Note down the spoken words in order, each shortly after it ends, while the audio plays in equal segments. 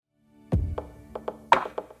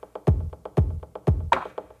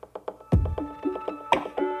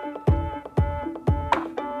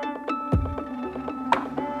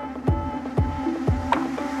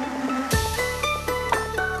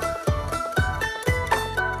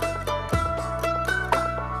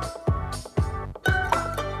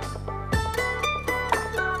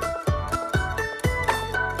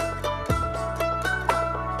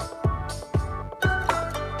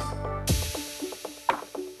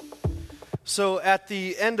So at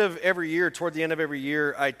the end of every year, toward the end of every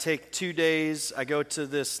year, I take 2 days. I go to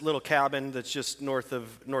this little cabin that's just north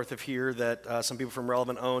of here that some people from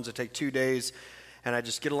Relevant owns. I take 2 days, and I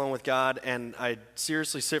just get along with God, and I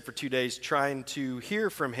seriously sit for 2 days trying to hear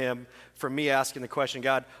from Him, from me asking the question,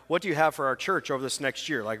 God, what do you have for our church over this next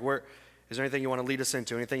year? Like, where is there anything you want to lead us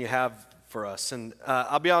into? Anything you have for us? And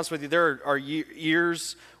I'll be honest with you, there are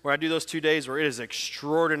years where I do those 2 days where it is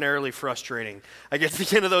extraordinarily frustrating. I get to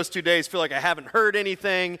the end of those 2 days, feel like I haven't heard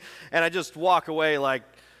anything, and I just walk away like,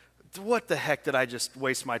 what the heck did I just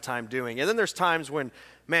waste my time doing? And then there's times when,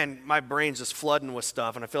 man, my brain's just flooding with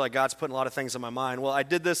stuff, and I feel like God's putting a lot of things in my mind. Well, I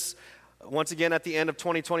did this once again at the end of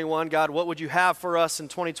 2021. God, what would you have for us in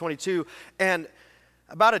 2022? And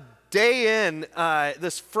about a day in,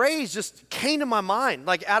 this phrase just came to my mind,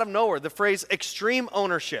 like out of nowhere, the phrase extreme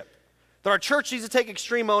ownership, that our church needs to take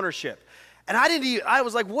extreme ownership. And I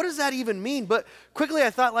was like, what does that even mean? But quickly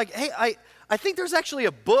I thought like, hey, I think there's actually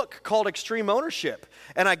a book called Extreme Ownership.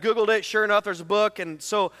 And I Googled it, sure enough, there's a book. And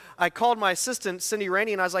so I called my assistant, Cindy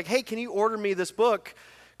Rainey, and I was like, hey, can you order me this book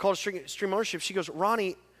called Extreme Ownership? She goes,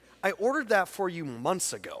 Ronnie, I ordered that for you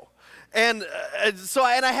months ago. And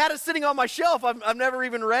I had it sitting on my shelf. I've never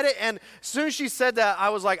even read it. And as soon as she said that, I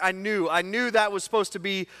was like, I knew that was supposed to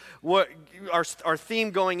be what our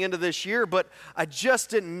theme going into this year, but I just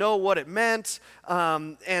didn't know what it meant.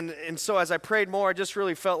 And so as I prayed more, I just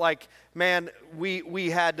really felt like, man, we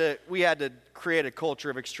had to create a culture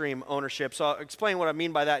of extreme ownership. So I'll explain what I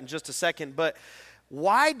mean by that in just a second. But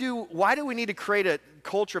why do we need to create a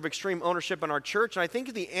culture of extreme ownership in our church? And I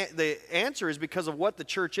think the answer is because of what the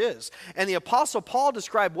church is. And the Apostle Paul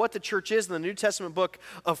described what the church is in the New Testament book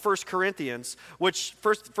of 1 Corinthians, which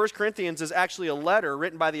 1 Corinthians is actually a letter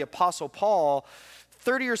written by the Apostle Paul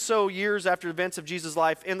 30 or so years after the events of Jesus'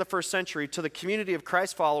 life in the first century to the community of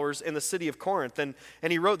Christ followers in the city of Corinth. And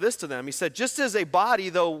he wrote this to them. He said, just as a body,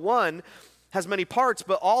 though one, has many parts,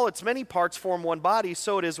 but all its many parts form one body,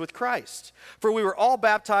 so it is with Christ. For we were all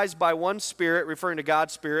baptized by one Spirit, referring to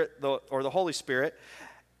God's Spirit, or the Holy Spirit,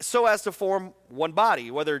 so as to form one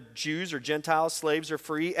body, whether Jews or Gentiles, slaves or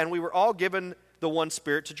free, and we were all given the one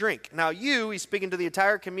Spirit to drink. Now he's speaking to the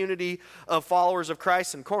entire community of followers of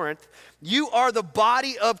Christ in Corinth, you are the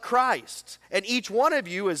body of Christ, and each one of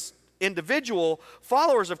you as individual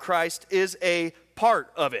followers of Christ is a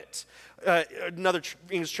part of it. Another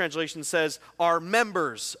English translation says, are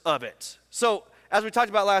members of it. So, as we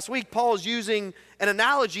talked about last week, Paul is using an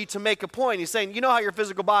analogy to make a point. He's saying, you know how your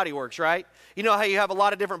physical body works, right? You know how you have a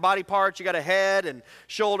lot of different body parts. You got a head and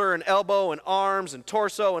shoulder and elbow and arms and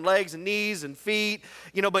torso and legs and knees and feet.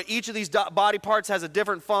 You know, but each of these body parts has a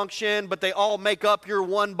different function, but they all make up your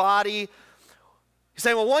one body. He's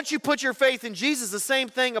saying, well, once you put your faith in Jesus, the same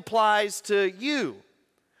thing applies to you.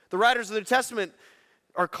 The writers of the New Testament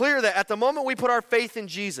are clear that at the moment we put our faith in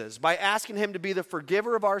Jesus, by asking Him to be the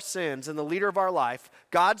forgiver of our sins and the leader of our life,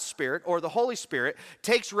 God's Spirit, or the Holy Spirit,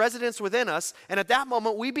 takes residence within us, and at that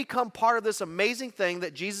moment we become part of this amazing thing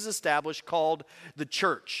that Jesus established called the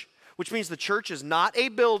church, which means the church is not a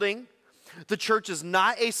building, the church is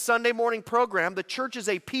not a Sunday morning program, the church is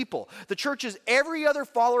a people. The church is every other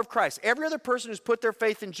follower of Christ, every other person who's put their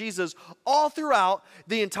faith in Jesus all throughout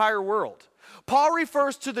the entire world. Paul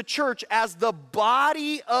refers to the church as the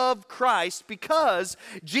body of Christ because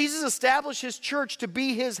Jesus established His church to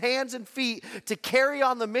be His hands and feet to carry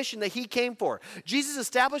on the mission that He came for. Jesus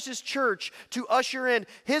established His church to usher in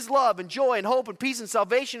His love and joy and hope and peace and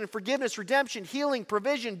salvation and forgiveness, redemption, healing,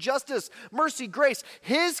 provision, justice, mercy, grace,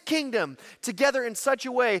 His kingdom together in such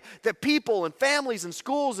a way that people and families and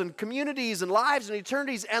schools and communities and lives and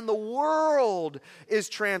eternities and the world is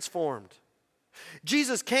transformed.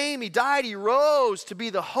 Jesus came, He died, He rose to be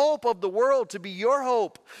the hope of the world, to be your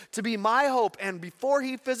hope, to be my hope. And before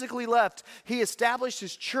He physically left, He established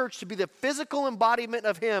His church to be the physical embodiment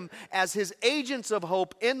of Him as His agents of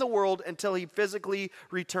hope in the world until He physically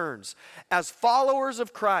returns. As followers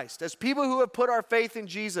of Christ, as people who have put our faith in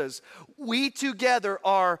Jesus, we together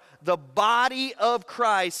are the body of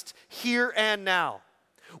Christ here and now.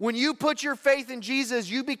 When you put your faith in Jesus,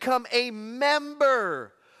 you become a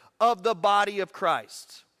member of the body of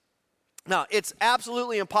Christ. Now, it's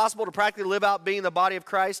absolutely impossible to practically live out being the body of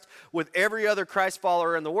Christ with every other Christ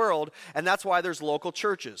follower in the world, and that's why there's local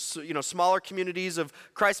churches, so, smaller communities of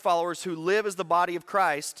Christ followers who live as the body of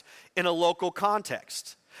Christ in a local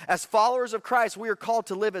context. As followers of Christ, we are called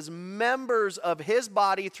to live as members of His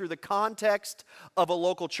body through the context of a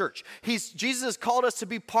local church. Jesus has called us to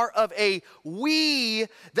be part of a we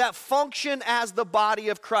that function as the body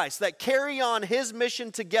of Christ, that carry on His mission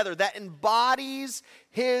together, that embodies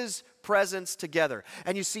His presence together.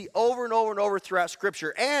 And you see over and over and over throughout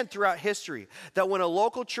Scripture and throughout history that when a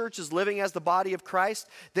local church is living as the body of Christ,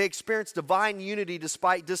 they experience divine unity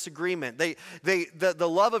despite disagreement. The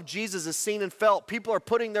love of Jesus is seen and felt. People are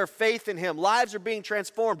putting their faith in him. Lives are being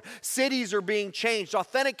transformed. Cities are being changed.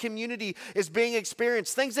 Authentic community is being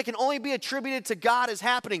experienced. Things that can only be attributed to God is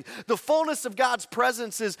happening. The fullness of God's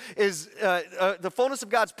presence the fullness of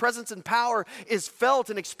God's presence and power is felt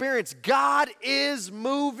and experienced. God is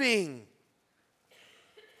moving.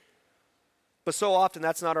 But so often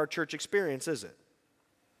that's not our church experience, is it?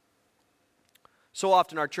 So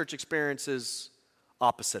often our church experience is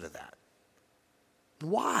opposite of that.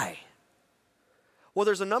 Why? Well,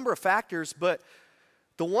 there's a number of factors, but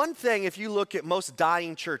the one thing, if you look at most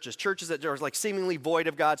dying churches that are like seemingly void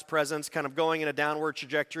of God's presence, kind of going in a downward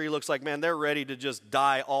trajectory, looks like, man, they're ready to just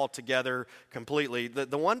die altogether completely.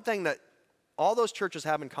 The one thing that all those churches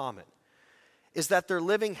have in common is that they're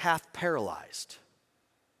living half paralyzed.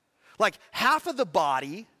 Like half of the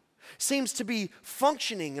body seems to be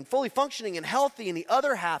functioning and fully functioning and healthy, and the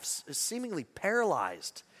other half is seemingly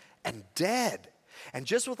paralyzed and dead. And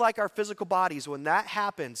just with like our physical bodies, when that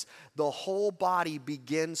happens, the whole body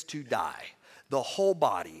begins to die. The whole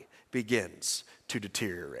body begins to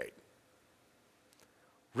deteriorate.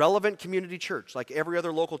 Relevant Community Church, like every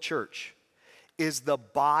other local church, is the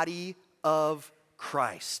body of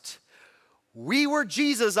Christ. We were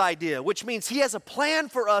Jesus' idea, which means he has a plan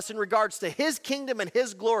for us in regards to his kingdom and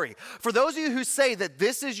his glory. For those of you who say that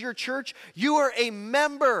this is your church, you are a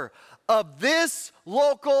member of this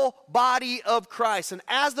local body of Christ. And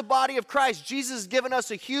as the body of Christ, Jesus has given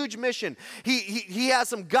us a huge mission. He has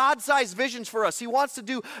some God-sized visions for us. He wants to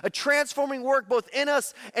do a transforming work both in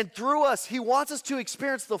us and through us. He wants us to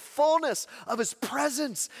experience the fullness of his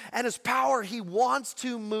presence and his power. He wants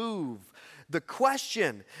to move. The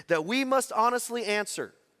question that we must honestly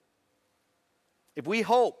answer, if we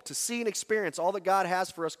hope to see and experience all that God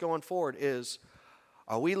has for us going forward, is,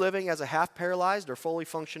 are we living as a half-paralyzed or fully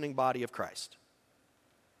functioning body of Christ?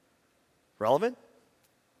 Relevant?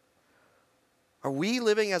 Are we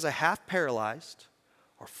living as a half-paralyzed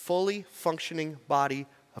or fully functioning body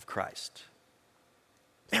of Christ?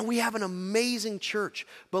 Man, we have an amazing church,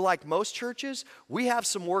 but like most churches, we have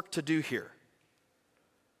some work to do here.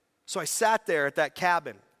 So I sat there at that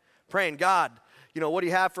cabin praying, God, what do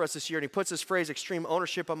you have for us this year? And he puts this phrase, extreme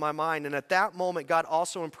ownership, on my mind. And at that moment, God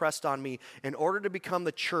also impressed on me, in order to become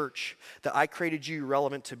the church that I created you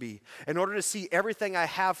relevant to be, in order to see everything I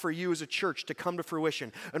have for you as a church to come to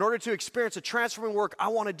fruition, in order to experience a transforming work I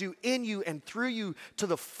want to do in you and through you to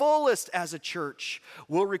the fullest as a church,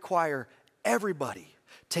 will require everybody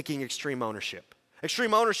taking extreme ownership.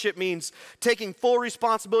 Extreme ownership means taking full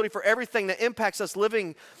responsibility for everything that impacts us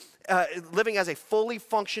living as a fully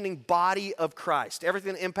functioning body of Christ.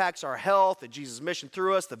 Everything that impacts our health, Jesus' mission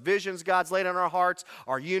through us, the visions God's laid on our hearts,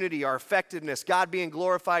 our unity, our effectiveness, God being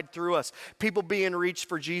glorified through us, people being reached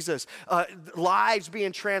for Jesus, lives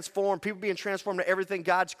being transformed, people being transformed to everything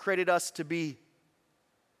God's created us to be.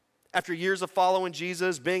 After years of following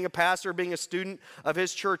Jesus, being a pastor, being a student of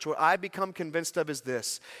his church, what I've become convinced of is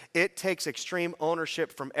this: it takes extreme ownership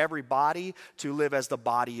from every body to live as the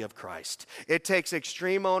body of Christ. It takes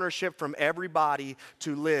extreme ownership from everybody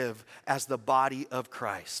to live as the body of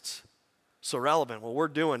Christ. So relevant, what we're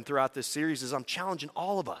doing throughout this series is I'm challenging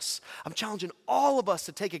all of us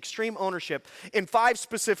to take extreme ownership in 5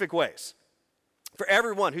 specific ways. For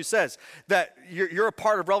everyone who says that you're a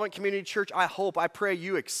part of Relevant Community Church, I pray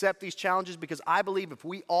you accept these challenges, because I believe if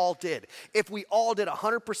we all did,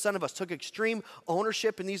 100% of us took extreme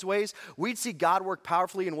ownership in these ways, we'd see God work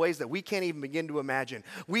powerfully in ways that we can't even begin to imagine.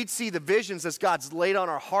 We'd see the visions that God's laid on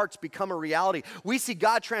our hearts become a reality. We see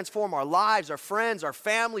God transform our lives, our friends, our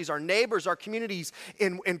families, our neighbors, our communities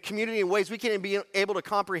in community in ways we can't even be able to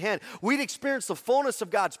comprehend. We'd experience the fullness of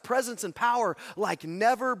God's presence and power like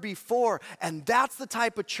never before, and that's the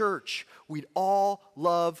type of church we'd all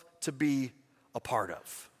love to be a part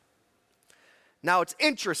of. Now, it's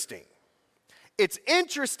interesting. It's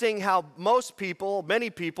interesting how many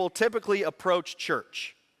people typically approach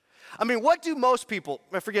church. I mean, what do most people,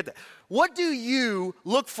 forget that. What do you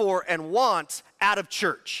look for and want out of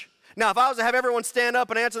church? Now, if I was to have everyone stand up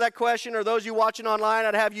and answer that question, or those of you watching online,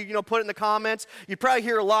 I'd have you, put it in the comments. You'd probably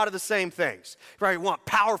hear a lot of the same things. You probably want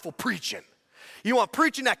powerful preaching. You want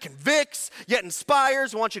preaching that convicts, yet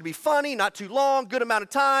inspires. We want you to be funny, not too long, good amount of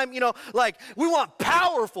time. We want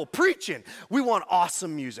powerful preaching. We want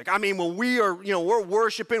awesome music. I mean, when we're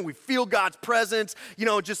worshiping, we feel God's presence,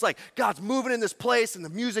 just like God's moving in this place and the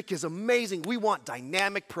music is amazing. We want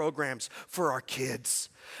dynamic programs for our kids.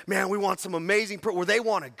 Man, we want some amazing, where they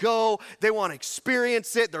want to go, they want to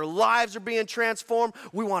experience it, their lives are being transformed.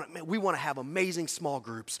 We want to have amazing small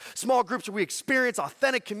groups where we experience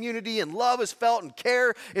authentic community and love is felt and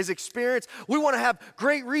care is experienced. We want to have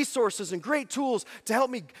great resources and great tools to help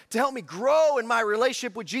me grow in my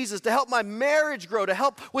relationship with Jesus, to help my marriage grow, to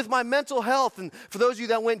help with my mental health. And for those of you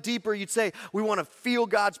that went deeper, you'd say, we want to feel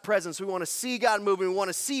God's presence. We want to see God moving. We want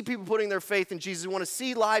to see people putting their faith in Jesus. We want to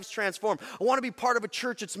see lives transformed. I want to be part of a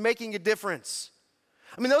church that's making a difference.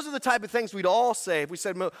 I mean, those are the type of things we'd all say if we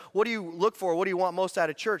said, what do you look for? What do you want most out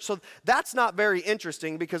of church? So that's not very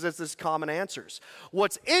interesting because it's this common answers.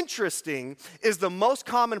 What's interesting is the most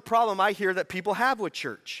common problem I hear that people have with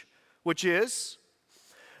church, which is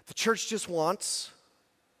the church just wants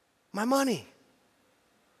my money.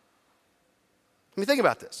 I mean, think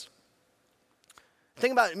about this.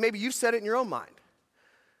 Think about it. Maybe you've said it in your own mind.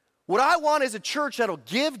 What I want is a church that'll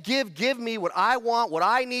give me what I want, what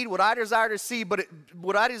I need, what I desire to see, but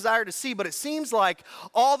it seems like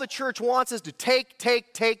all the church wants is to take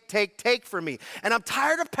from me. And I'm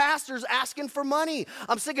tired of pastors asking for money.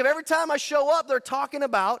 I'm sick of every time I show up, they're talking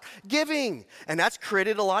about giving. And that's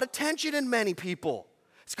created a lot of tension in many people.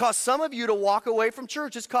 It's caused some of you to walk away from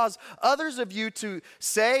church. It's caused others of you to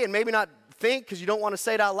say, and maybe not think because you don't want to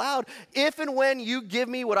say it out loud, if and when you give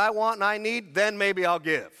me what I want and I need, then maybe I'll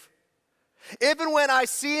give. If and when I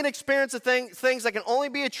see and experience things that can only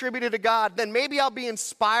be attributed to God, then maybe I'll be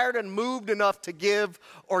inspired and moved enough to give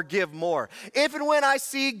or give more. If and when I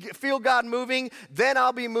feel God moving, then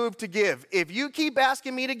I'll be moved to give. If you keep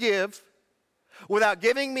asking me to give without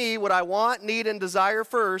giving me what I want, need, and desire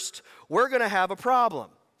first, we're going to have a problem.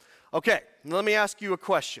 Okay, let me ask you a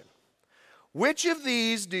question. Which of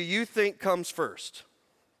these do you think comes first?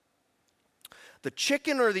 The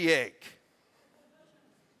chicken or the egg?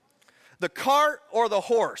 The cart or the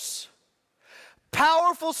horse?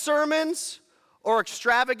 Powerful sermons or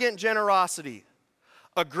extravagant generosity?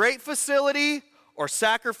 A great facility or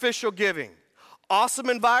sacrificial giving? Awesome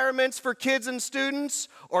environments for kids and students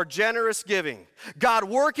or generous giving? God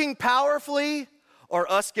working powerfully or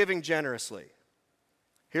us giving generously?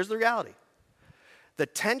 Here's the reality. The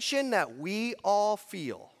tension that we all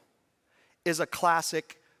feel is a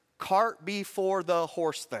classic cart before the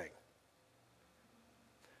horse thing.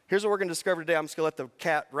 Here's what we're going to discover today. I'm just going to let the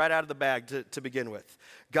cat right out of the bag to begin with.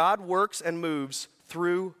 God works and moves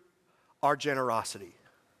through our generosity.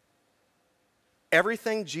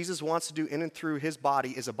 Everything Jesus wants to do in and through his body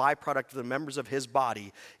is a byproduct of the members of his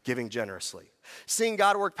body giving generously. Seeing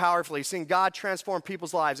God work powerfully, seeing God transform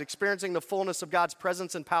people's lives, experiencing the fullness of God's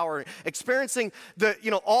presence and power, experiencing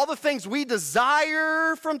all the things we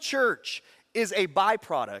desire from church is a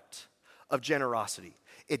byproduct of generosity.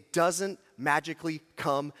 It doesn't magically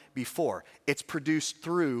come before. It's produced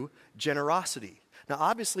through generosity. Now,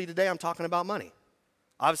 obviously, today I'm talking about money.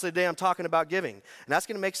 Obviously, today I'm talking about giving. And that's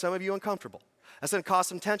going to make some of you uncomfortable. That's going to cause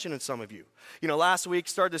some tension in some of you. Last week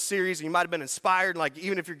started this series, and you might have been inspired, like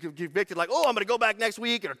even if you're convicted, like, oh, I'm going to go back next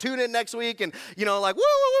week or tune in next week, and like, woo,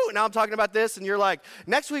 woo, woo. Now I'm talking about this, and you're like,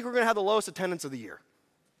 next week we're going to have the lowest attendance of the year.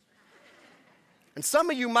 And some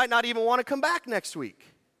of you might not even want to come back next week.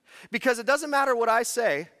 Because it doesn't matter what I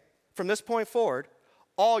say from this point forward,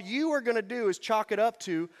 all you are going to do is chalk it up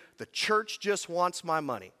to the church just wants my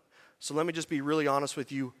money. So let me just be really honest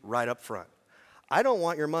with you right up front. I don't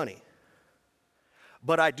want your money,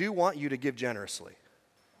 but I do want you to give generously.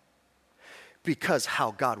 Because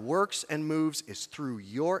how God works and moves is through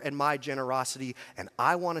your and my generosity, and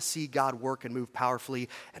I want to see God work and move powerfully,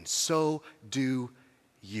 and so do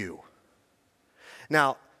you.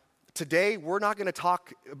 Now, today, we're not going to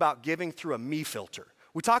talk about giving through a me filter.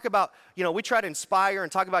 We talk about, we try to inspire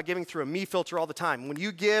and talk about giving through a me filter all the time. When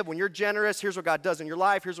you give, when you're generous, here's what God does in your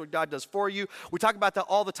life. Here's what God does for you. We talk about that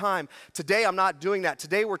all the time. Today, I'm not doing that.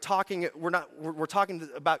 Today, we're talking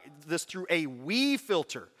about this through a we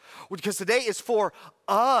filter. Because today is for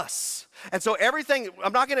us. And so everything,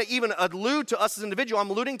 I'm not going to even allude to us as individual. I'm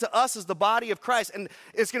alluding to us as the body of Christ. And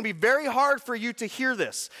it's going to be very hard for you to hear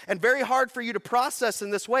this and very hard for you to process in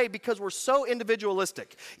this way because we're so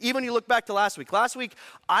individualistic. Even you look back to last week. Last week,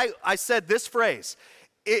 I said this phrase.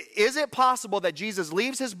 Is it possible that Jesus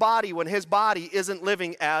leaves his body when his body isn't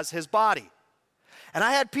living as his body? And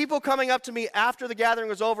I had people coming up to me after the gathering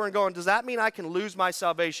was over and going, does that mean I can lose my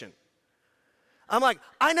salvation? I'm like,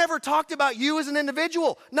 I never talked about you as an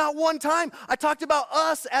individual. Not one time. I talked about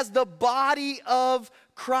us as the body of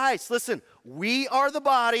Christ. Listen, we are the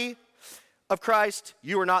body of Christ.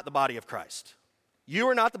 You are not the body of Christ. You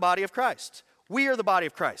are not the body of Christ. We are the body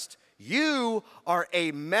of Christ. You are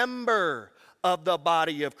a member of the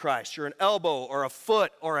body of Christ. You're an elbow or a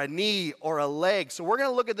foot or a knee or a leg. So we're going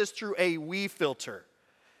to look at this through a we filter.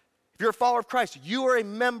 If you're a follower of Christ, you are a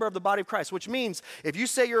member of the body of Christ, which means if you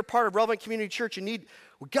say you're a part of Relevant Community Church,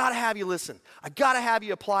 we got to have you listen. I got to have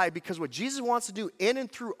you apply, because what Jesus wants to do in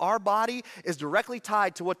and through our body is directly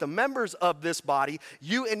tied to what the members of this body,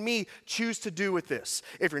 you and me, choose to do with this.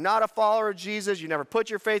 If you're not a follower of Jesus, you never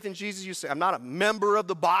put your faith in Jesus, you say, I'm not a member of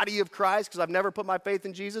the body of Christ because I've never put my faith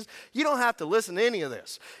in Jesus, you don't have to listen to any of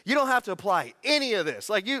this. You don't have to apply any of this.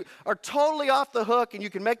 Like, you are totally off the hook, and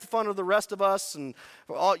you can make fun of the rest of us and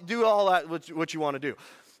do all that, what you want to do.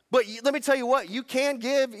 But let me tell you what, you can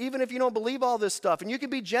give even if you don't believe all this stuff. And you can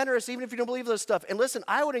be generous even if you don't believe this stuff. And listen,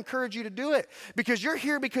 I would encourage you to do it, because you're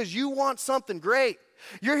here because you want something great.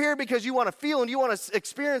 You're here because you want to feel and you want to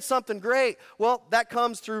experience something great. Well, that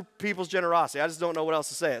comes through people's generosity. I just don't know what else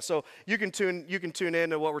to say. So you can tune in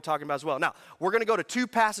to what we're talking about as well. Now, we're going to go to 2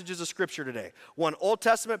 passages of Scripture today. One Old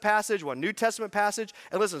Testament passage, one New Testament passage.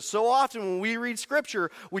 And listen, so often when we read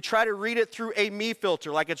Scripture, we try to read it through a me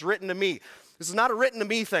filter, like it's written to me. This is not a written to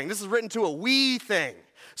me thing. This is written to a we thing.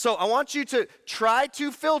 So I want you to try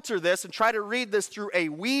to filter this and try to read this through a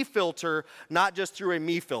we filter, not just through a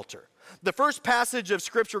me filter. The first passage of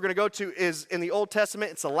Scripture we're going to go to is in the Old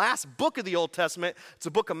Testament. It's the last book of the Old Testament. It's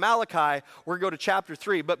the book of Malachi. We're going to go to chapter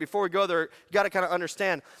 3. But before we go there, you got to kind of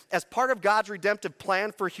understand, as part of God's redemptive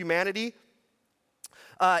plan for humanity,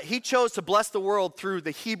 he chose to bless the world through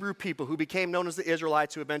the Hebrew people, who became known as the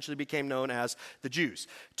Israelites, who eventually became known as the Jews.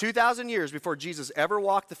 2,000 years before Jesus ever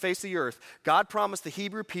walked the face of the earth, God promised the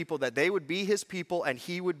Hebrew people that they would be his people and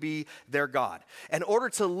he would be their God. In order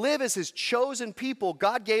to live as his chosen people,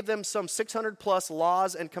 God gave them some 600 plus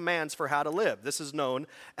laws and commands for how to live. This is known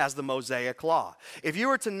as the Mosaic Law. If you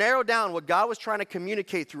were to narrow down what God was trying to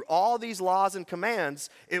communicate through all these laws and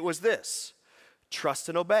commands, it was this: trust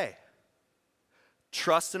and obey.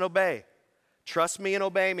 Trust and obey. Trust me and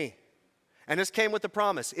obey me. And this came with the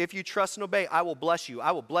promise: if you trust and obey, I will bless you.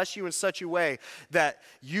 I will bless you in such a way that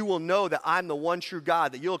you will know that I'm the one true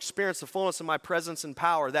God, that you'll experience the fullness of my presence and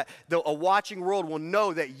power, that a watching world will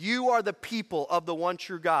know that you are the people of the one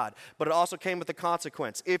true God. But it also came with the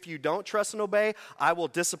consequence: if you don't trust and obey, I will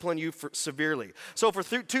discipline you severely. So for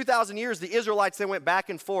 2,000 years, the Israelites, they went back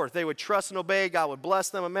and forth. They would trust and obey, God would bless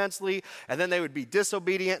them immensely, and then they would be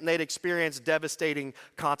disobedient and they'd experience devastating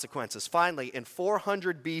consequences. Finally, in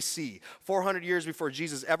 400 BC, 400 years before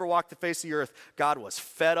Jesus ever walked the face of the earth, God was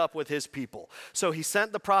fed up with his people. So he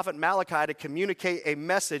sent the prophet Malachi to communicate a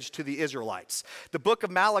message to the Israelites. The book of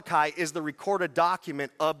Malachi is the recorded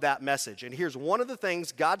document of that message. And here's one of the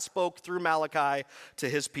things God spoke through Malachi to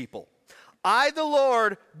his people: I, the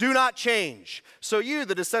Lord, do not change, so you,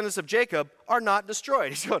 the descendants of Jacob, are not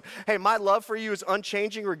destroyed. He's going, hey, my love for you is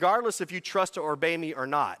unchanging regardless if you trust or obey me or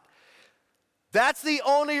not. That's the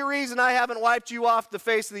only reason I haven't wiped you off the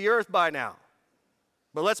face of the earth by now.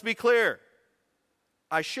 But let's be clear,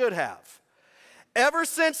 I should have. Ever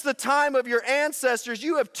since the time of your ancestors,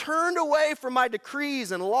 you have turned away from my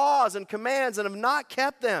decrees and laws and commands and have not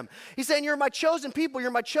kept them. He's saying, you're my chosen people,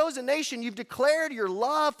 you're my chosen nation. You've declared your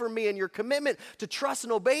love for me and your commitment to trust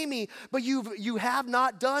and obey me, but you have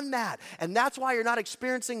not done that. And that's why you're not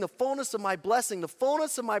experiencing the fullness of my blessing, the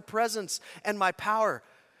fullness of my presence and my power.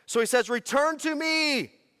 So he says, return to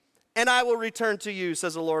me, and I will return to you,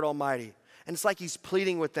 says the Lord Almighty. And it's like he's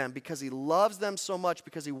pleading with them because he loves them so much,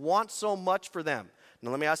 because he wants so much for them.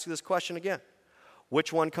 Now let me ask you this question again.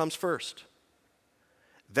 Which one comes first?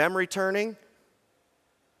 Them returning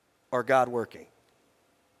or God working?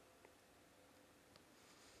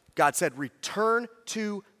 God said, return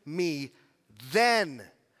to me, then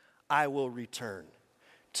I will return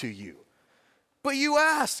to you. But you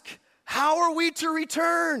ask, how are we to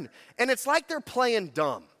return? And it's like they're playing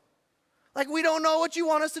dumb. Like, we don't know what you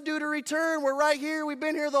want us to do to return. We're right here. We've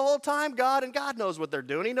been here the whole time, God, and God knows what they're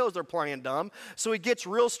doing. He knows they're playing dumb. So he gets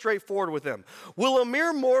real straightforward with them. Will a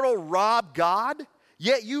mere mortal rob God?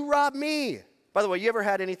 Yet you rob me. By the way, you ever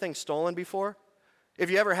had anything stolen before? If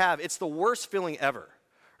you ever have, it's the worst feeling ever.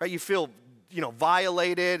 Right? You feel,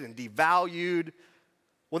 violated and devalued.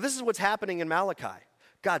 Well, this is what's happening in Malachi.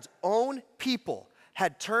 God's own people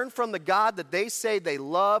had turned from the God that they say they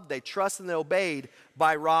loved, they trusted, and they obeyed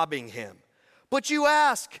by robbing him. But you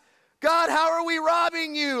ask, God, how are we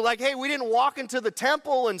robbing you? Like, hey, we didn't walk into the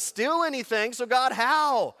temple and steal anything, so God,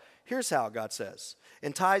 how? Here's how, God says: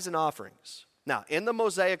 in tithes and offerings. Now, in the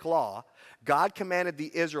Mosaic Law, God commanded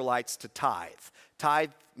the Israelites to tithe.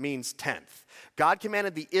 Tithe means tenth. God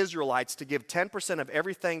commanded the Israelites to give 10% of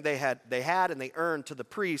everything they had and they earned to the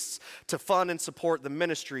priests to fund and support the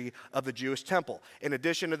ministry of the Jewish temple. In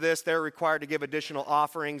addition to this, they're required to give additional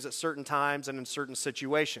offerings at certain times and in certain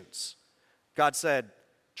situations. God said,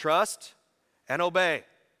 trust and obey.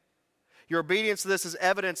 Your obedience to this is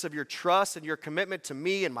evidence of your trust and your commitment to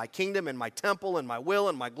me and my kingdom and my temple and my will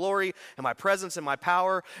and my glory and my presence and my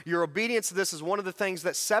power. Your obedience to this is one of the things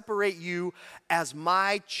that separate you as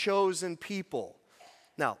my chosen people.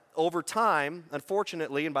 Now, over time,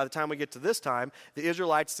 unfortunately, and by the time we get to this time, the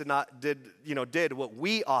Israelites did what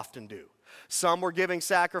we often do. Some were giving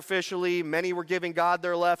sacrificially, many were giving God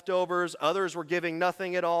their leftovers, others were giving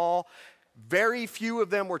nothing at all. Very few of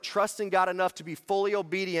them were trusting God enough to be fully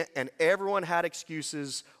obedient, and everyone had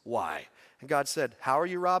excuses why. And God said, how are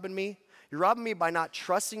you robbing me? You're robbing me by not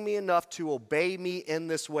trusting me enough to obey me in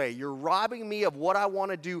this way. You're robbing me of what I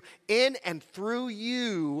want to do in and through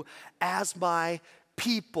you as my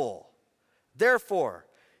people. Therefore,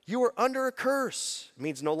 you are under a curse. It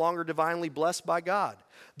means no longer divinely blessed by God.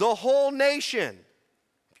 The whole nation,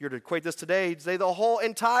 if you were to equate this today, you'd say the whole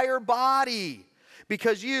entire body.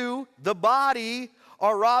 Because you, the body,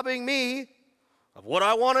 are robbing me of what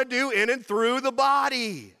I want to do in and through the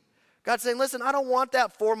body. God's saying, listen, I don't want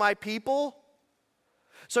that for my people.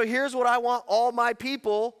 So here's what I want all my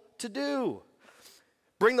people to do.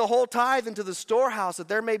 Bring the whole tithe into the storehouse that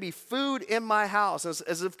there may be food in my house.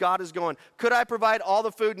 As if God is going, could I provide all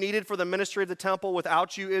the food needed for the ministry of the temple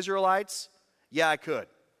without you, Israelites? Yeah, I could.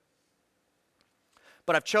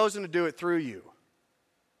 But I've chosen to do it through you.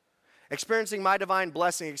 Experiencing my divine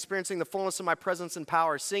blessing, experiencing the fullness of my presence and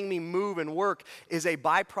power, seeing me move and work is a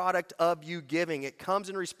byproduct of you giving. It comes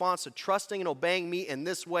in response to trusting and obeying me in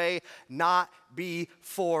this way, not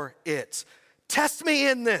before it. Test me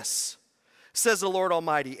in this, says the Lord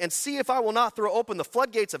Almighty, and see if I will not throw open the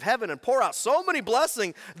floodgates of heaven and pour out so many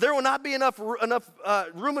blessings, there will not be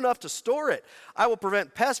room enough to store it. I will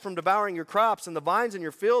prevent pests from devouring your crops, and the vines in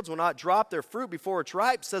your fields will not drop their fruit before it's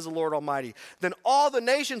ripe, says the Lord Almighty. Then all the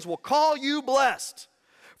nations will call you blessed,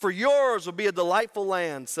 for yours will be a delightful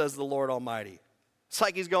land, says the Lord Almighty. It's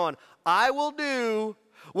like he's going, I will do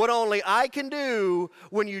what only I can do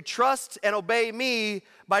when you trust and obey me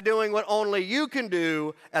by doing what only you can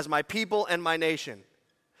do as my people and my nation,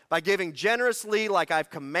 by giving generously like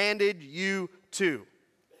I've commanded you to.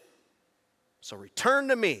 So return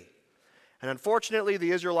to me. And unfortunately,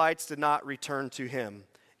 the Israelites did not return to him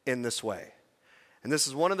in this way. And this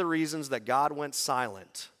is one of the reasons that God went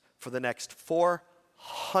silent for the next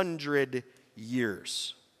 400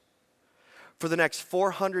 years. For the next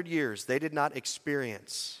 400 years, they did not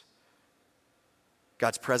experience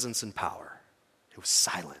God's presence and power. It was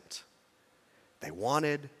silent. They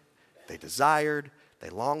wanted, they desired,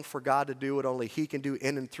 they longed for God to do what only he can do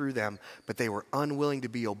in and through them, but they were unwilling to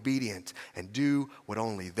be obedient and do what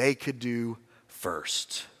only they could do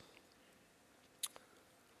first.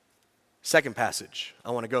 Second passage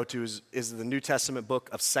I want to go to is the New Testament book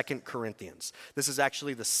of 2 Corinthians. This is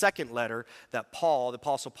actually the second letter that Paul, the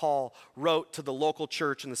Apostle Paul, wrote to the local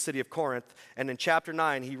church in the city of Corinth. And in chapter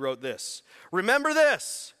 9, he wrote this. Remember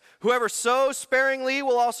this, whoever sows sparingly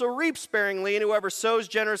will also reap sparingly, and whoever sows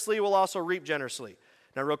generously will also reap generously.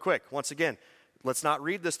 Now real quick, once again, let's not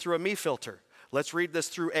read this through a me filter. Let's read this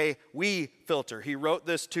through a we filter. He wrote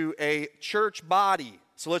this to a church body,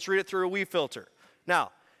 so let's read it through a we filter.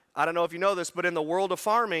 Now, I don't know if you know this, but in the world of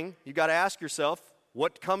farming, you got to ask yourself,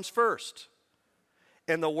 what comes first?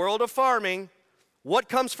 In the world of farming, what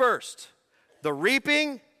comes first? The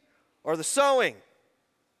reaping or the sowing?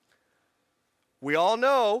 We all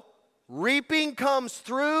know reaping comes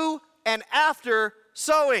through and after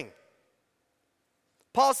sowing.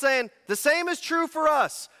 Paul's saying the same is true for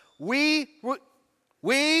us. We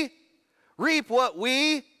reap what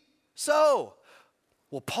we sow.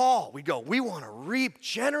 Well, Paul, we want to reap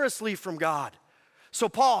generously from God. So,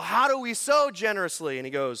 Paul, how do we sow generously? And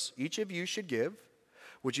he goes, each of you should give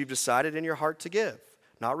what you've decided in your heart to give,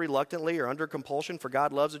 not reluctantly or under compulsion, for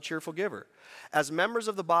God loves a cheerful giver. As members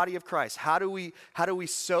of the body of Christ, how do we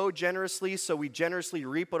sow generously so we generously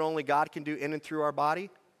reap what only God can do in and through our body?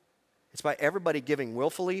 It's by everybody giving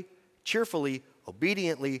willfully, cheerfully,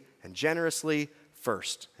 obediently, and generously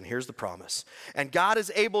first. And here's the promise. And God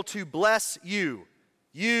is able to bless you,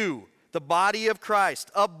 the body of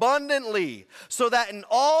Christ, abundantly, so that in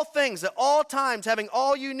all things, at all times, having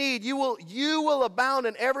all you need, you will abound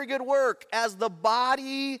in every good work as the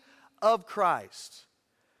body of Christ.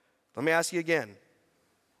 Let me ask you again,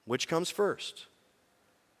 which comes first?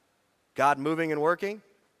 God moving and working,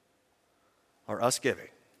 or us giving.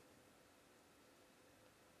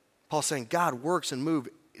 Paul's saying God works and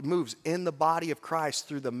moves in the body of Christ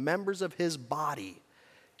through the members of his body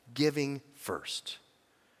giving first.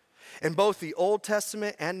 In both the Old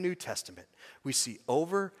Testament and New Testament, we see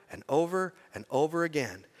over and over and over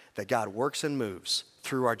again that God works and moves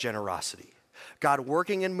through our generosity. God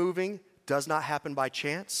working and moving does not happen by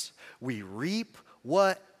chance. We reap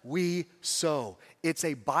what we sow. It's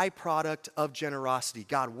a byproduct of generosity.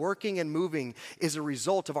 God working and moving is a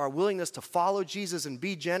result of our willingness to follow Jesus and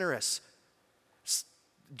be generous.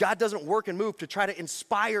 God doesn't work and move to try to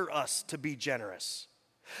inspire us to be generous.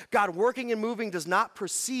 God working and moving does not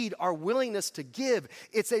precede our willingness to give.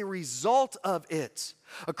 It's a result of it.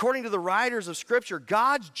 According to the writers of Scripture,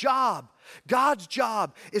 God's job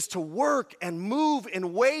is to work and move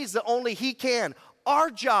in ways that only he can. Our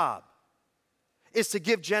job is to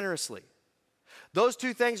give generously. Those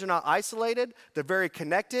two things are not isolated, they're very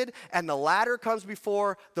connected, and the latter comes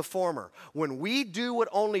before the former. When we do what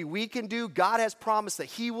only we can do, God has promised that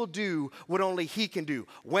he will do what only he can do.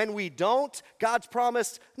 When we don't, God's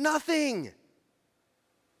promised nothing.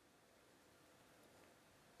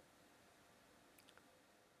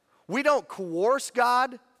 We don't coerce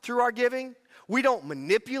God through our giving. We don't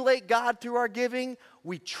manipulate God through our giving.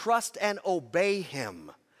 We trust and obey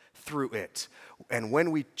him through it. And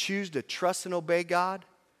when we choose to trust and obey God,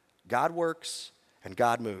 God works and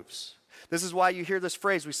God moves. This is why you hear this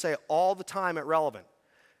phrase we say all the time at Relevant.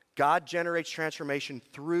 God generates transformation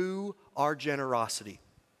through our generosity.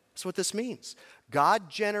 That's what this means. God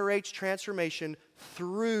generates transformation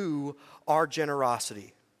through our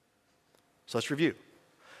generosity. So let's review.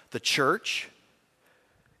 The church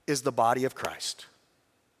is the body of Christ.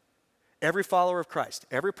 Every follower of Christ,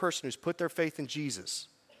 every person who's put their faith in Jesus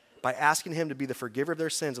by asking him to be the forgiver of their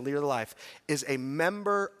sins and leader of their life is a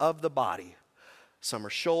member of the body. Some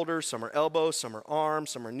are shoulders, some are elbows, some are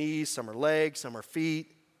arms, some are knees, some are legs, some are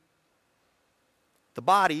feet. The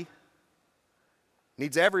body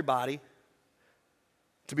needs everybody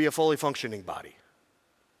to be a fully functioning body.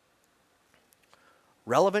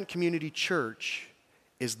 Relevant Community Church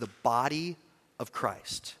is the body of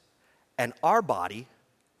Christ. And our body,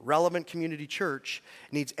 Relevant Community Church,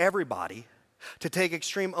 needs everybody to take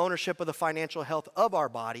extreme ownership of the financial health of our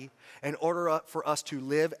body in order for us to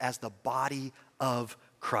live as the body of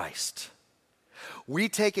Christ. We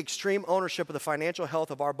take extreme ownership of the financial health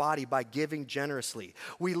of our body by giving generously.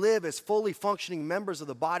 We live as fully functioning members of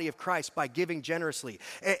the body of Christ by giving generously.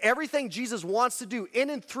 Everything Jesus wants to do in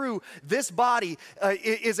and through this body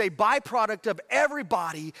is a byproduct of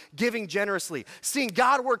everybody giving generously. Seeing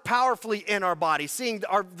God work powerfully in our body, seeing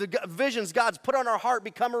the visions God's put on our heart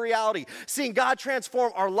become a reality, seeing God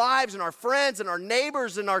transform our lives and our friends and our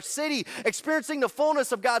neighbors and our city, experiencing the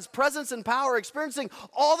fullness of God's presence and power, experiencing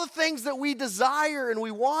all the things that we desire and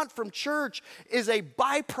we want from church is a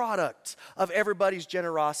byproduct of everybody's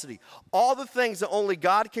generosity. All the things that only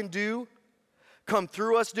God can do come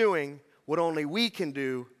through us doing what only we can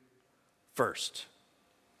do first.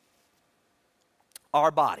 Our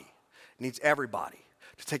body needs everybody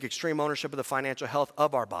to take extreme ownership of the financial health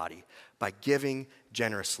of our body by giving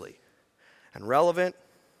generously. And Relevant,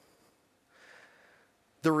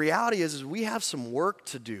 the reality is we have some work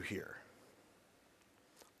to do here.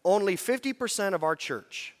 Only 50% of our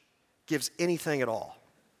church gives anything at all.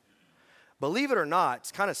 Believe it or not,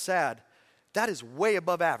 it's kind of sad, that is way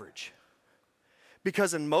above average.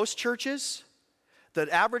 Because in most churches,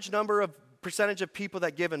 the average percentage of people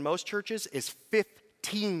that give in most churches is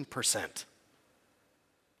 15%.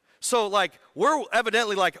 So we're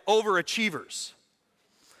evidently overachievers.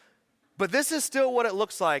 But this is still what it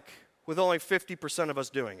looks like with only 50% of us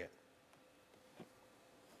doing it.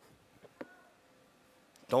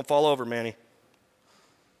 Don't fall over, Manny.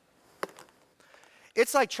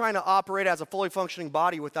 It's like trying to operate as a fully functioning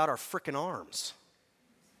body without our frickin' arms.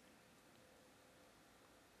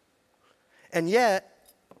 And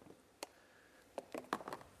yet,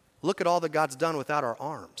 look at all that God's done without our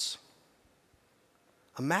arms.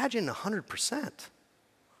 Imagine 100%.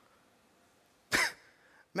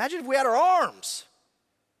 Imagine if we had our arms.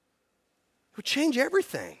 It would change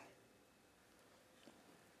everything.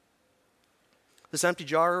 This empty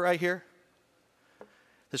jar right here,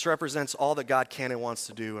 this represents all that God can and wants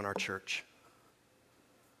to do in our church.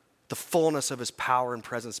 The fullness of his power and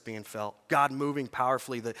presence being felt. God moving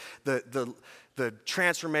powerfully, the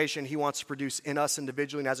transformation he wants to produce in us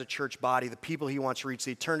individually and as a church body, the people he wants to reach,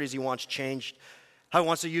 the eternities he wants changed, how he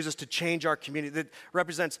wants to use us to change our community. It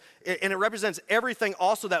represents everything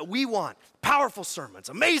also that we want. Powerful sermons,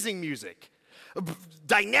 amazing music,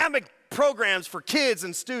 dynamic programs for kids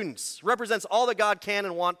and students. Represents all that God can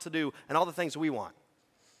and want to do and all the things we want.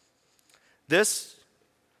 This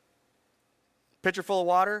pitcher full of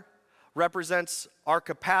water represents our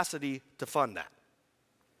capacity to fund that.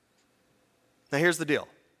 Now here's the deal.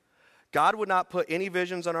 God would not put any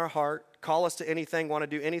visions on our heart, call us to anything, want to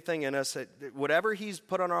do anything in us. Whatever he's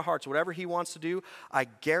put on our hearts, whatever he wants to do, I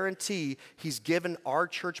guarantee he's given our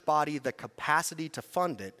church body the capacity to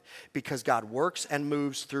fund it because God works and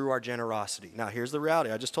moves through our generosity. Now here's the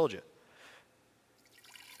reality. I just told you.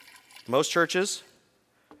 Most churches,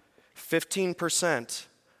 15%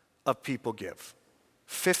 of people give.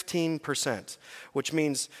 15%, which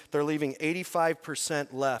means they're leaving 85%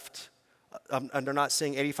 left. And they're not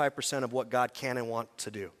seeing 85% of what God can and want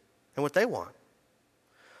to do and what they want.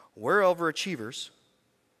 We're overachievers,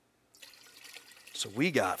 so we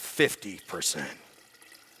got 50%.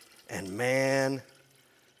 And man,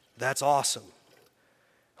 that's awesome.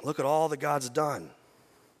 Look at all that God's done.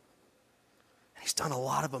 He's done a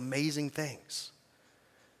lot of amazing things.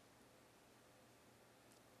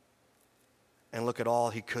 And look at all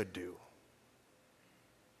he could do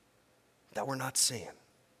that we're not seeing,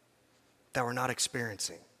 that we're not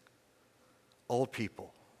experiencing. Old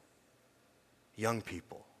people, young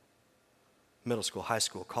people, middle school, high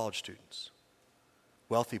school, college students,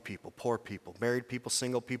 wealthy people, poor people, married people,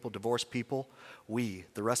 single people, divorced people. We,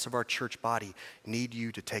 the rest of our church body, need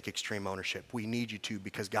you to take extreme ownership. We need you to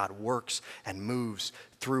because God works and moves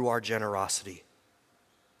through our generosity.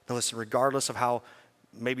 Now listen, regardless of how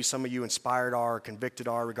maybe some of you inspired are or convicted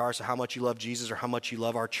are, regardless of how much you love Jesus or how much you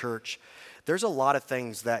love our church, there's a lot of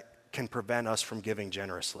things that can prevent us from giving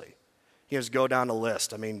generously. You just go down the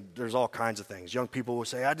list. I mean, there's all kinds of things. Young people will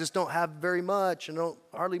say, I just don't have very much and don't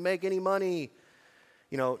hardly make any money.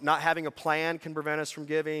 You know, not having a plan can prevent us from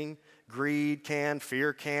giving. Greed can,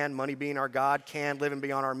 fear can, money being our God can, living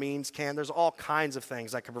beyond our means can. There's all kinds of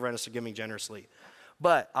things that can prevent us from giving generously.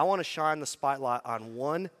 But I want to shine the spotlight on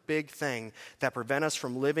one big thing that prevents us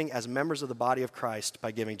from living as members of the body of Christ by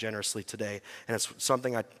giving generously today. And it's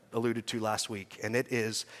something I alluded to last week, and it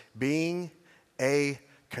is being a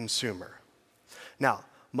consumer. Now,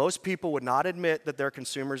 most people would not admit that they're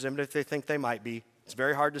consumers, even if they think they might be. It's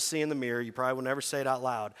very hard to see in the mirror. You probably will never say it out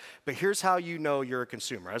loud. But here's how you know you're a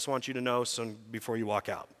consumer. I just want you to know before you walk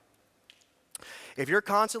out. If you're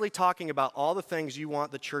constantly talking about all the things you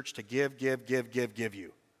want the church to give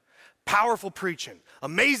you, powerful preaching,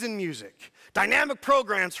 amazing music, dynamic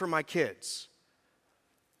programs for my kids,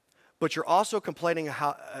 but you're also complaining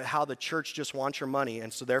how the church just wants your money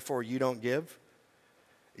and so therefore you don't give,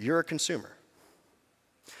 you're a consumer.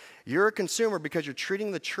 You're a consumer because you're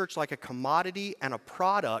treating the church like a commodity and a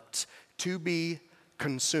product to be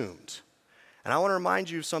consumed. And I want to remind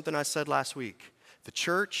you of something I said last week. The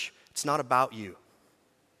church, it's not about you.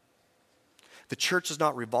 The church does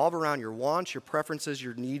not revolve around your wants, your preferences,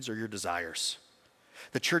 your needs, or your desires.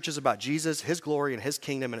 The church is about Jesus, his glory, and his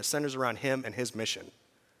kingdom, and it centers around him and his mission.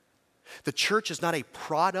 The church is not a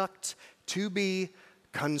product to be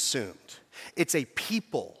consumed. It's a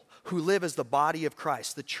people who live as the body of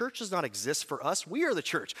Christ. The church does not exist for us. We are the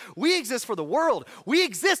church. We exist for the world. We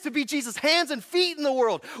exist to be Jesus' hands and feet in the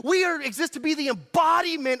world. We exist to be the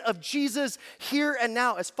embodiment of Jesus here and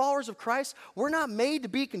now. As followers of Christ, we're not made to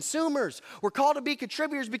be consumers. We're called to be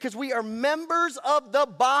contributors because we are members of the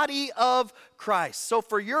body of Christ. So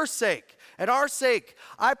for your sake and our sake,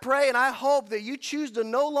 I pray and I hope that you choose to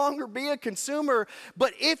no longer be a consumer,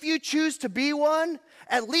 but if you choose to be one,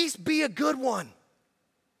 at least be a good one.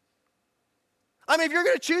 I mean, if you're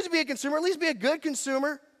going to choose to be a consumer, at least be a good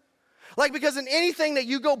consumer. Like, because in anything that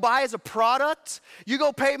you go buy as a product, you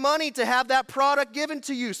go pay money to have that product given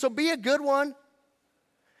to you. So be a good one.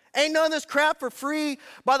 Ain't none of this crap for free.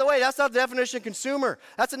 By the way, that's not the definition of consumer.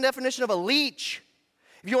 That's the definition of a leech.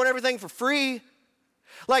 If you want everything for free.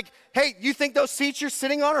 Like, hey, you think those seats you're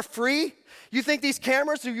sitting on are free? You think these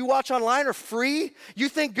cameras that you watch online are free? You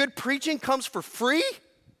think good preaching comes for free?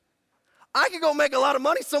 I could go make a lot of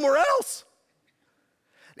money somewhere else.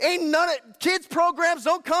 Kids programs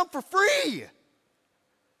don't come for free.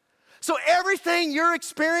 So everything you're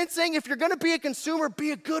experiencing, if you're going to be a consumer, be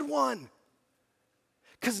a good one.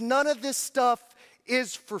 Because none of this stuff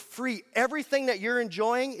is for free. Everything that you're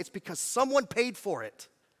enjoying, it's because someone paid for it.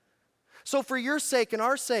 So for your sake and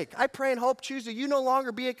our sake, I pray and hope, choose that you no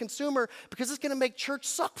longer be a consumer because it's going to make church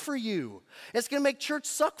suck for you. It's going to make church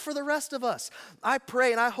suck for the rest of us. I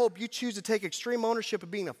pray and I hope you choose to take extreme ownership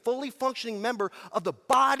of being a fully functioning member of the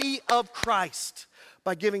body of Christ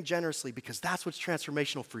by giving generously because that's what's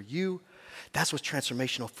transformational for you, that's what's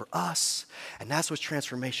transformational for us, and that's what's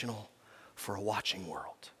transformational for a watching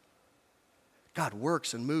world. God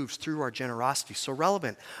works and moves through our generosity. So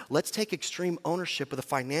relevant. Let's take extreme ownership of the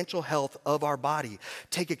financial health of our body.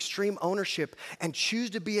 Take extreme ownership and choose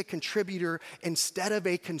to be a contributor instead of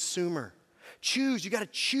a consumer. Choose. You got to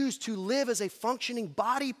choose to live as a functioning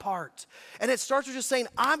body part. And it starts with just saying,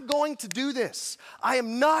 I'm going to do this. I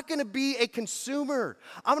am not going to be a consumer.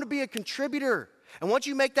 I'm going to be a contributor. And once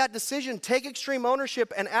you make that decision, take extreme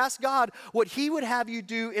ownership and ask God what he would have you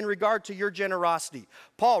do in regard to your generosity.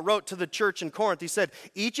 Paul wrote to the church in Corinth, he said,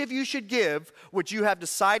 each of you should give what you have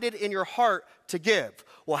decided in your heart to give.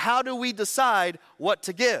 Well, how do we decide what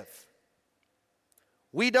to give?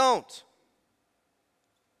 We don't.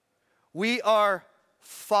 We are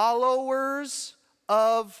followers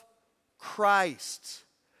of Christ.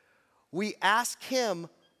 We ask him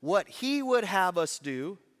what he would have us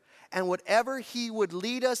do. And whatever he would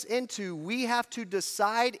lead us into, we have to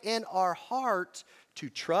decide in our heart to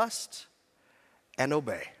trust and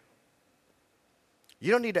obey.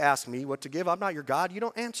 You don't need to ask me what to give. I'm not your God. You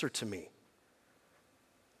don't answer to me.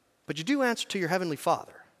 But you do answer to your heavenly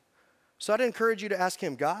Father. So I'd encourage you to ask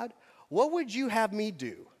him, God, what would you have me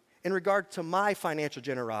do in regard to my financial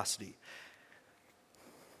generosity?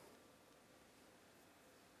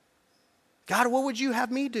 God, what would you have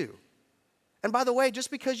me do? And by the way,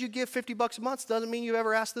 just because you give $50 a month doesn't mean you've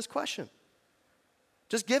ever asked this question.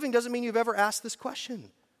 Just giving doesn't mean you've ever asked this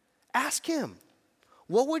question. Ask him,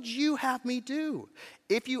 what would you have me do?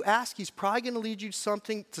 If you ask, he's probably going to lead you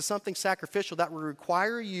to something sacrificial that will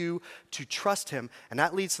require you to trust him. And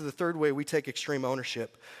that leads to the third way we take extreme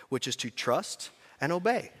ownership, which is to trust and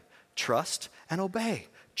obey. Trust and obey.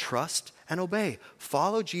 Trust and obey.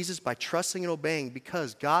 Follow Jesus by trusting and obeying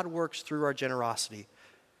because God works through our generosity.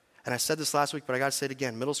 And I said this last week, but I got to say it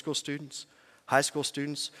again. Middle school students, high school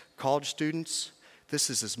students, college students,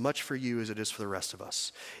 this is as much for you as it is for the rest of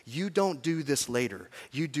us. You don't do this later.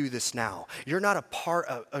 You do this now. You're not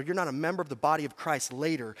a member of the body of Christ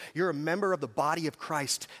later. You're a member of the body of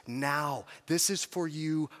Christ now. This is for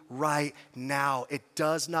you right now. It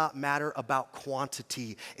does not matter about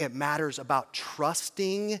quantity. It matters about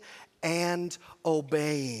trusting and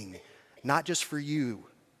obeying. Not just for you,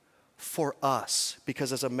 for us,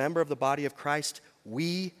 because as a member of the body of Christ,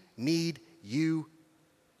 we need you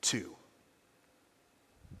too.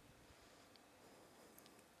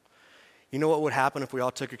 You know what would happen if we all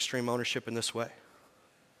took extreme ownership in this way?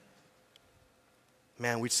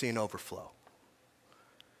 Man, we'd see an overflow.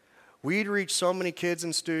 We'd reach so many kids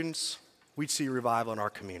and students, we'd see revival in our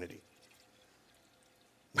community.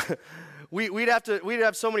 we'd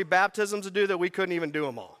have so many baptisms to do that we couldn't even do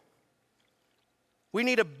them all. We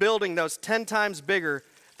need a building that was 10 times bigger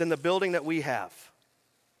than the building that we have.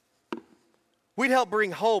 We'd help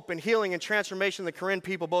bring hope and healing and transformation to the Karen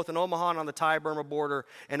people, both in Omaha and on the Thai-Burma border,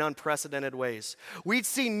 in unprecedented ways. We'd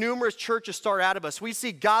see numerous churches start out of us. We'd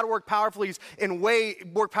see God work powerfully in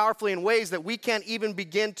ways that we can't even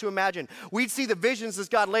begin to imagine. We'd see the visions that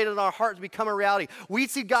God laid in our hearts become a reality. We'd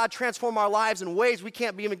see God transform our lives in ways we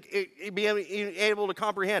can't be able to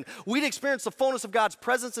comprehend. We'd experience the fullness of God's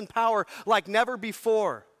presence and power like never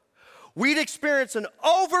before. We'd experience an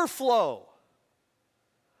overflow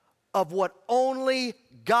of what only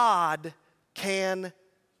God can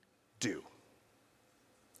do.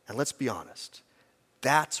 And let's be honest,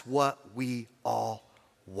 that's what we all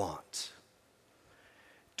want.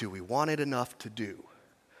 Do we want it enough to do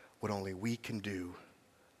what only we can do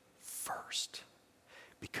first?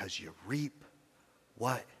 Because you reap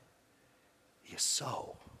what you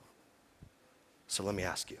sow. So let me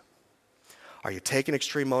ask you, are you taking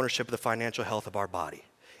extreme ownership of the financial health of our body?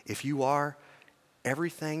 If you are,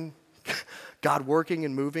 everything, God working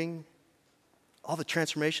and moving, all the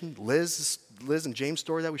transformation, Liz and James'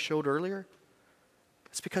 story that we showed earlier,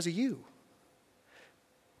 it's because of you.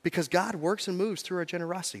 Because God works and moves through our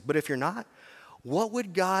generosity. But if you're not, what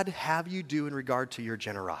would God have you do in regard to your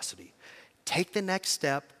generosity? Take the next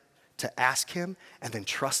step to ask him and then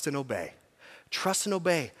trust and obey. Trust and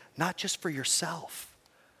obey, not just for yourself,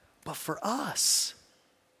 but for us.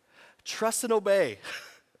 Trust and obey.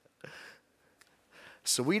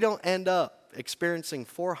 So we don't end up experiencing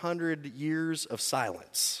 400 years of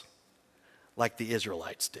silence like the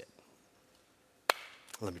Israelites did.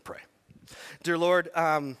 Let me pray. Dear Lord,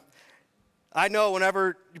 I know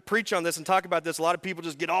whenever you preach on this and talk about this, a lot of people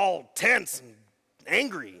just get all tense and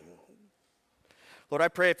angry. Lord, I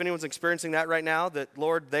pray if anyone's experiencing that right now, that,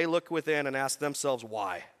 Lord, they look within and ask themselves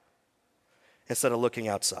why instead of looking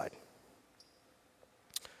outside.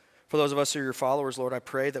 For those of us who are your followers, Lord, I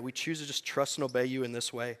pray that we choose to just trust and obey you in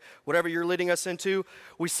this way. Whatever you're leading us into,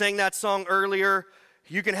 we sang that song earlier.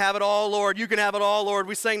 You can have it all, Lord. You can have it all, Lord.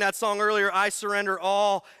 We sang that song earlier, I surrender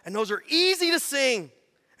all. And those are easy to sing.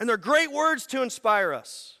 And they're great words to inspire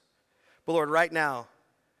us. But Lord, right now,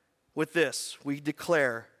 with this, we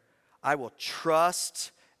declare, I will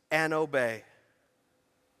trust and obey.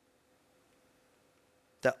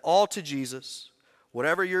 That all to Jesus,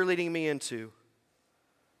 whatever you're leading me into,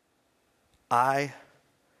 I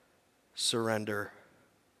surrender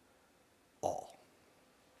all.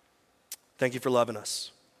 Thank you for loving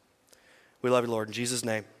us. We love you, Lord. In Jesus'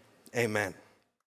 name, amen.